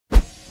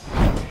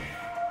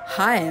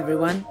Hi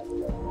everyone!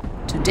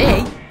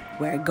 Today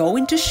we're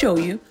going to show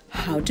you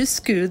how to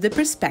skew the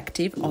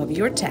perspective of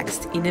your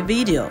text in a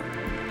video.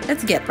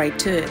 Let's get right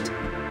to it.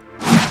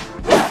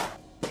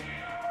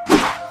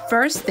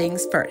 First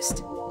things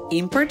first,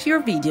 import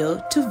your video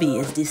to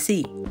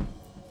VSDC.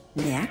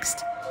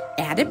 Next,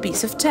 add a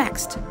piece of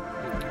text.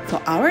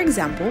 For our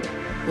example,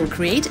 we'll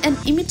create an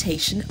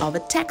imitation of a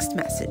text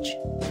message.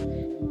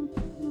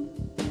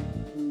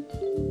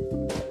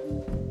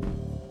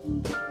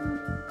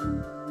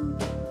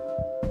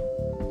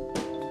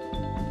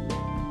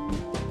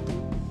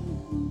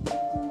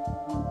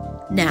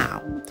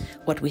 Now,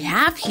 what we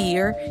have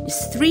here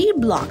is 3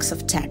 blocks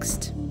of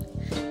text.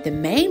 The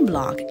main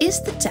block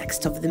is the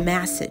text of the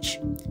message.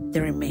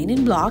 The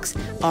remaining blocks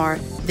are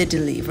the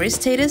delivery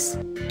status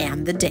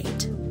and the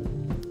date.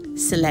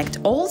 Select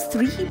all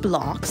 3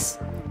 blocks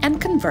and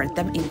convert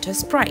them into a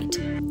sprite.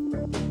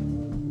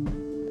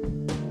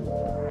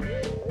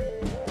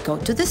 Go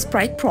to the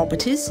sprite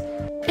properties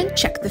and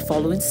check the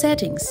following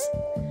settings.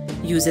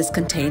 Use as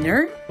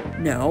container?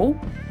 No.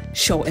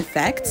 Show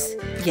effects?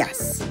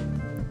 Yes.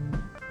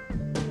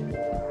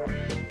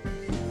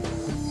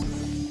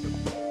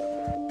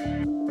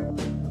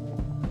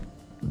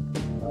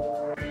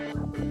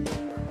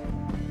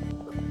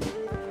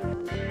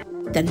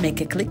 Then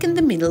make a click in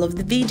the middle of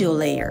the video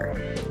layer.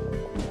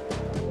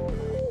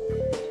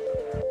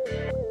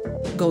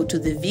 Go to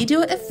the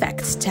Video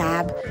Effects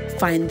tab,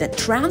 find the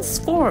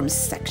Transforms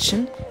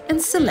section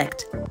and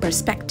select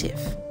Perspective.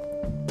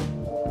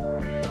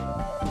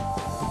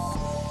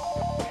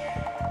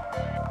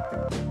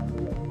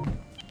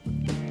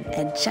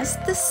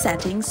 Adjust the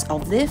settings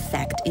of the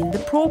effect in the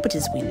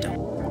Properties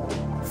window.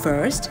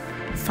 First,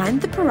 find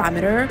the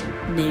parameter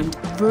named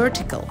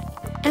Vertical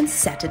and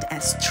set it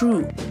as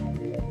True.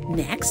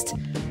 Next,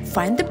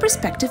 find the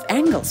Perspective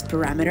Angles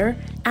parameter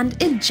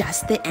and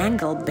adjust the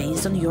angle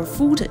based on your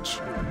footage.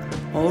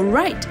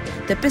 Alright,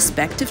 the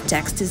perspective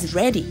text is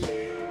ready.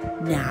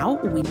 Now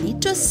we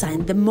need to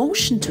assign the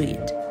motion to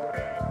it.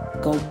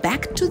 Go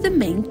back to the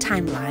main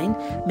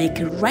timeline, make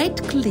a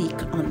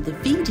right-click on the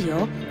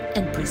video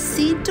and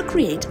proceed to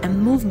create a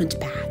movement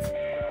path.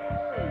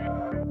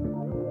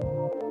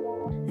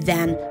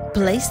 Then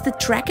place the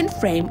tracking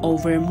frame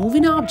over a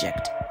moving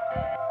object.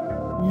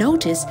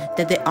 Notice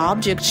that the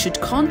object should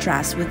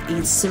contrast with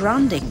its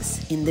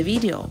surroundings in the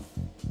video.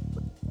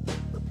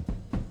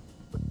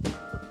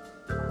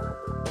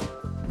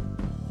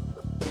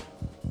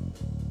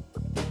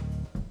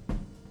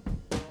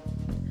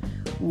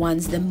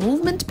 Once the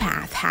movement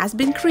path has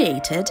been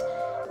created,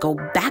 go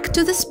back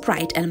to the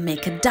sprite and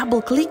make a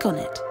double click on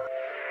it.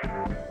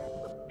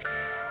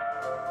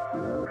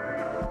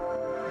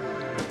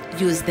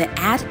 Use the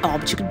Add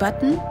Object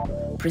button,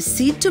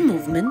 proceed to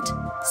Movement,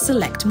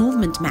 select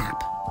Movement Map.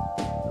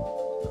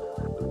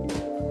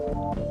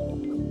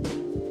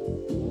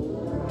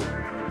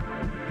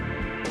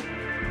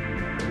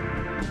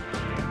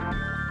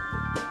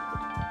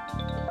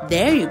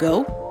 There you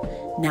go!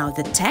 Now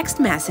the text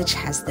message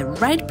has the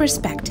right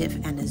perspective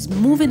and is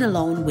moving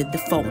along with the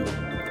phone.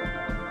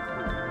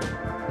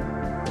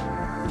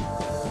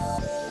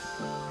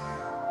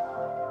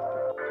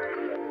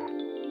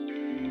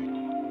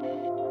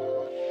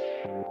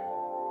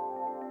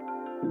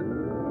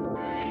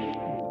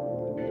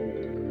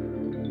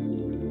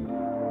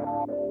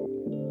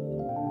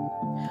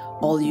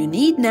 All you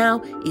need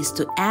now is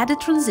to add a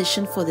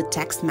transition for the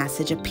text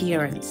message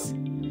appearance.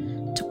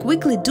 To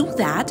quickly do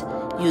that,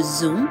 use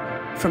Zoom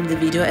from the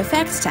Video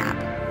Effects tab.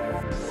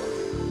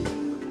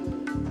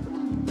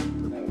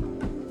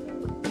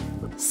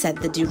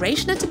 Set the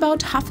duration at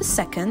about half a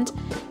second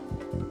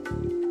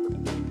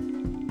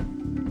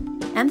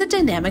and the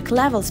Dynamic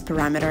Levels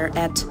parameter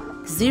at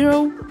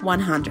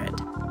 0-100.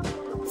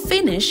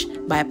 Finish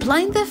by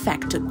applying the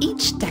effect to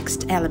each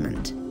text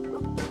element.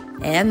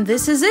 And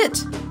this is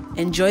it!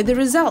 Enjoy the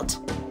result!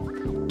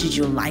 Did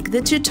you like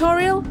the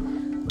tutorial?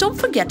 Don't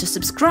forget to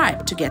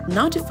subscribe to get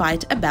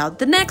notified about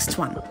the next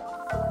one.